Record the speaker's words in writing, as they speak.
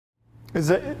Is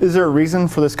there a reason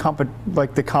for this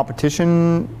like the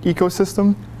competition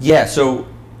ecosystem? Yeah, so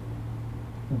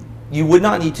you would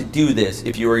not need to do this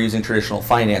if you were using traditional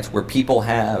finance, where people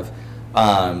have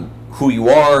who you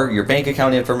are, your bank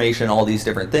account information, all these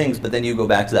different things, but then you go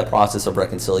back to that process of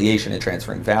reconciliation and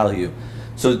transferring value.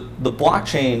 So the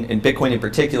blockchain, and Bitcoin in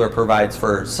particular, provides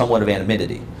for somewhat of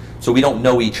anonymity. So we don't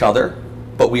know each other,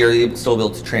 but we are still able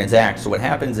to transact. So what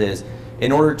happens is,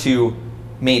 in order to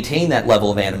maintain that level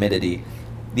of anonymity,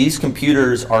 these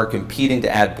computers are competing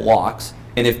to add blocks,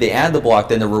 and if they add the block,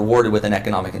 then they're rewarded with an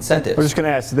economic incentive. I was just going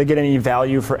to ask, do they get any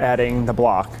value for adding the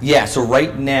block? Yeah, so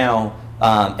right now,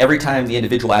 every time the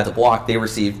individual adds a block, they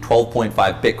receive 12.5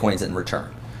 Bitcoins in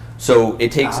return. So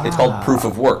it takes, it's called proof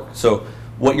of work. So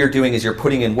what you're doing is you're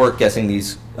putting in work guessing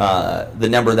these, the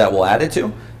number that we'll add it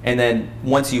to, and then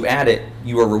once you add it,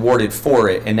 you are rewarded for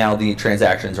it, and now the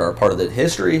transactions are a part of the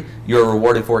history. You're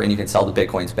rewarded for it, and you can sell the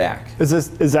Bitcoins back.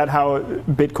 Is that how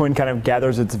Bitcoin kind of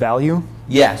gathers its value?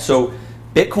 Yeah, so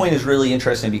Bitcoin is really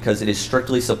interesting because it is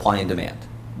strictly supply and demand.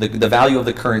 The value of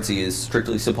the currency is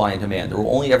strictly supply and demand. There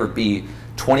will only ever be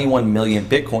 21 million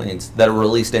Bitcoins that are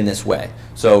released in this way.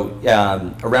 So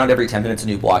around every 10 minutes a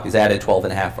new block is added,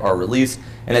 12.5 are released,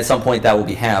 and at some point that will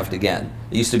be halved again.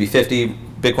 It used to be 50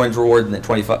 Bitcoins reward, and then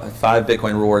 25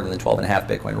 Bitcoin reward, and then 12.5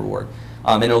 Bitcoin reward.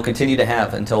 And it'll continue to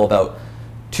have until about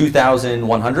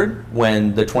 2100,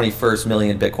 when the 21st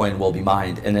million Bitcoin will be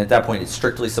mined, and at that point it's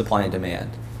strictly supply and demand.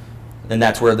 And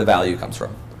that's where the value comes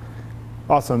from.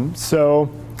 Awesome.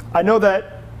 So I know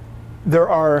that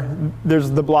there's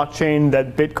the blockchain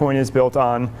that Bitcoin is built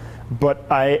on, but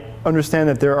I understand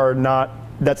that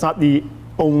that's not the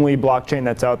only blockchain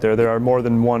that's out there. There are more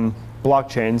than one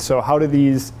blockchain. So how do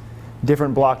these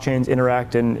different blockchains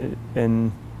interact,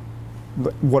 and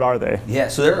what are they? Yeah,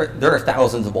 so there are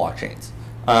thousands of blockchains.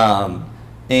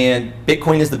 And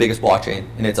Bitcoin is the biggest blockchain,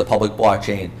 and it's a public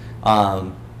blockchain.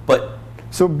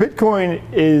 So Bitcoin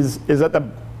is that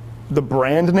the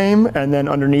brand name, and then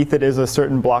underneath it is a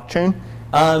certain blockchain?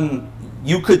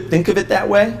 You could think of it that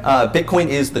way. Bitcoin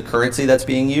is the currency that's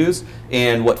being used,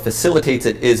 and what facilitates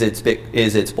it is its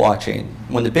blockchain.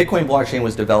 When the Bitcoin blockchain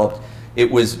was developed, it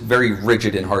was very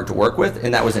rigid and hard to work with,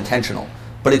 and that was intentional.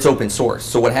 But it's open source.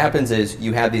 So what happens is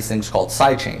you have these things called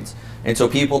sidechains. And so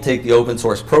people take the open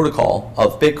source protocol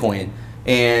of Bitcoin,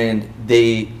 and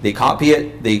they copy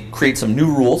it, they create some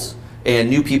new rules, and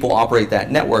new people operate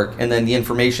that network, and then the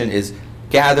information is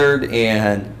gathered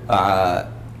and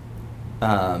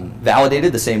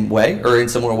validated the same way, or in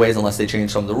similar ways unless they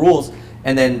change some of the rules,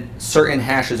 and then certain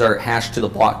hashes are hashed to the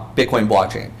Bitcoin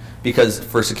blockchain, because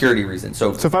for security reasons.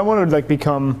 So if I wanted to like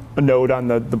become a node on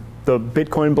the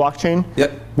Bitcoin blockchain,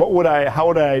 yep. How would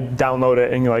I download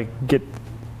it and like get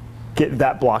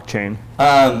that blockchain?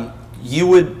 You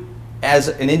would, as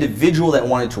an individual that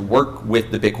wanted to work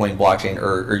with the Bitcoin blockchain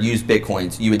or use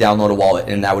Bitcoins, you would download a wallet,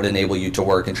 and that would enable you to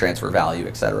work and transfer value,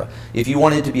 etc. If you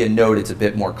wanted to be a node, it's a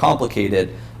bit more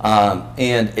complicated,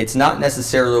 and it's not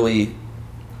necessarily,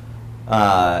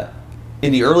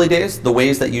 in the early days, the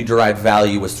ways that you derived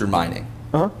value was through mining.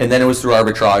 And then it was through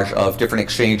arbitrage of different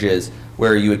exchanges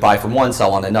where you would buy from one,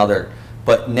 sell on another.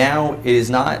 But now it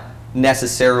is not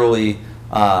necessarily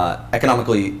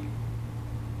economically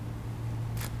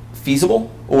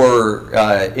feasible or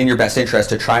in your best interest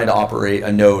to try to operate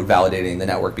a node validating the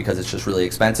network, because it's just really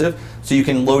expensive. So you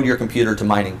can load your computer to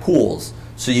mining pools,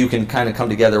 so you can kind of come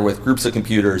together with groups of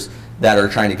computers that are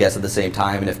trying to guess at the same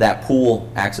time, and if that pool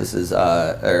accesses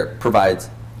or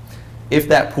provides, if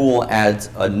that pool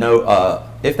adds a block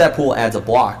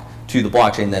to the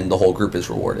blockchain, then the whole group is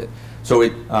rewarded. So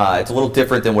it's a little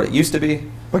different than what it used to be.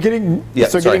 But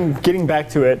getting back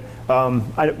to it,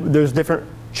 there's different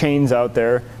chains out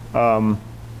there.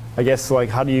 I guess, like,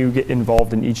 how do you get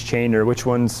involved in each chain, or which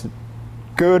one's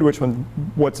good,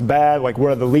 what's bad, like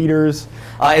what are the leaders?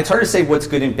 It's hard to say what's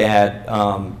good and bad,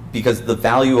 because the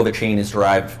value of a chain is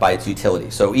derived by its utility.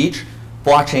 So each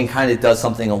blockchain kind of does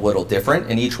something a little different,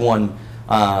 and each one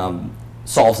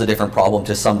solves a different problem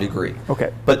to some degree.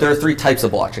 Okay. But there are three types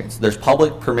of blockchains. There's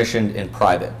public, permissioned, and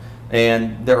private.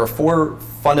 And there are four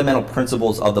fundamental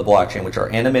principles of the blockchain, which are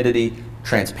anonymity,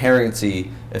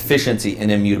 transparency, efficiency,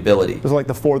 and immutability. Those are like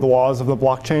the four laws of the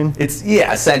blockchain?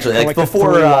 Essentially, like the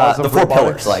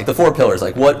four pillars,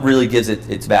 like what really gives it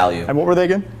its value. And what were they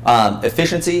again?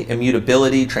 Efficiency,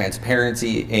 immutability,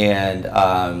 transparency, and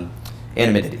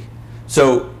anonymity.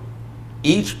 So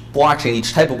each blockchain,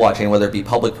 each type of blockchain, whether it be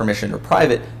public, permissioned, or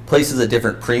private, places a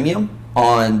different premium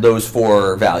on those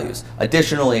four values.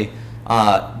 Additionally,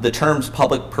 the terms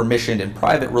public, permissioned, and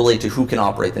private relate to who can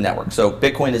operate the network. So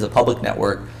Bitcoin is a public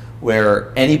network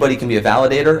where anybody can be a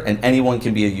validator and anyone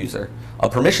can be a user. A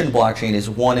permissioned blockchain is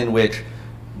one in which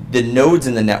the nodes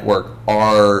in the network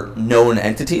are known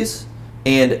entities,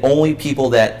 and only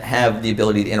people that have the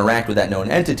ability to interact with that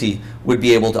known entity would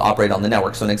be able to operate on the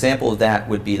network. So an example of that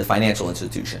would be the financial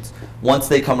institutions. Once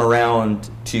they come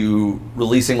around to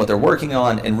releasing what they're working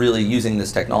on and really using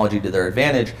this technology to their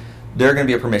advantage, they're going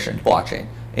to be a permissioned blockchain.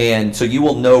 And so you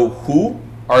will know who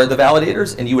are the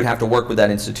validators, and you would have to work with that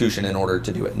institution in order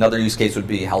to do it. Another use case would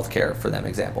be healthcare, for them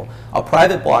example. A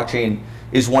private blockchain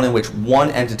is one in which one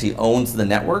entity owns the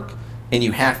network, and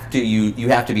you have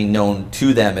to be known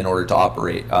to them in order to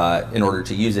operate, in order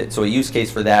to use it. So a use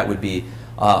case for that would be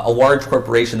a large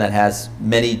corporation that has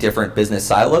many different business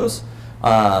silos,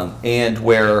 and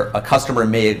where a customer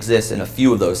may exist in a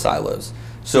few of those silos.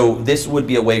 So this would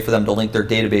be a way for them to link their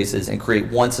databases and create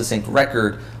one succinct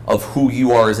record of who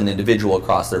you are as an individual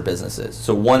across their businesses.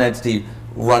 So one entity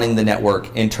running the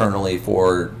network internally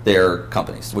for their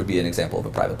companies would be an example of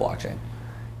a private blockchain.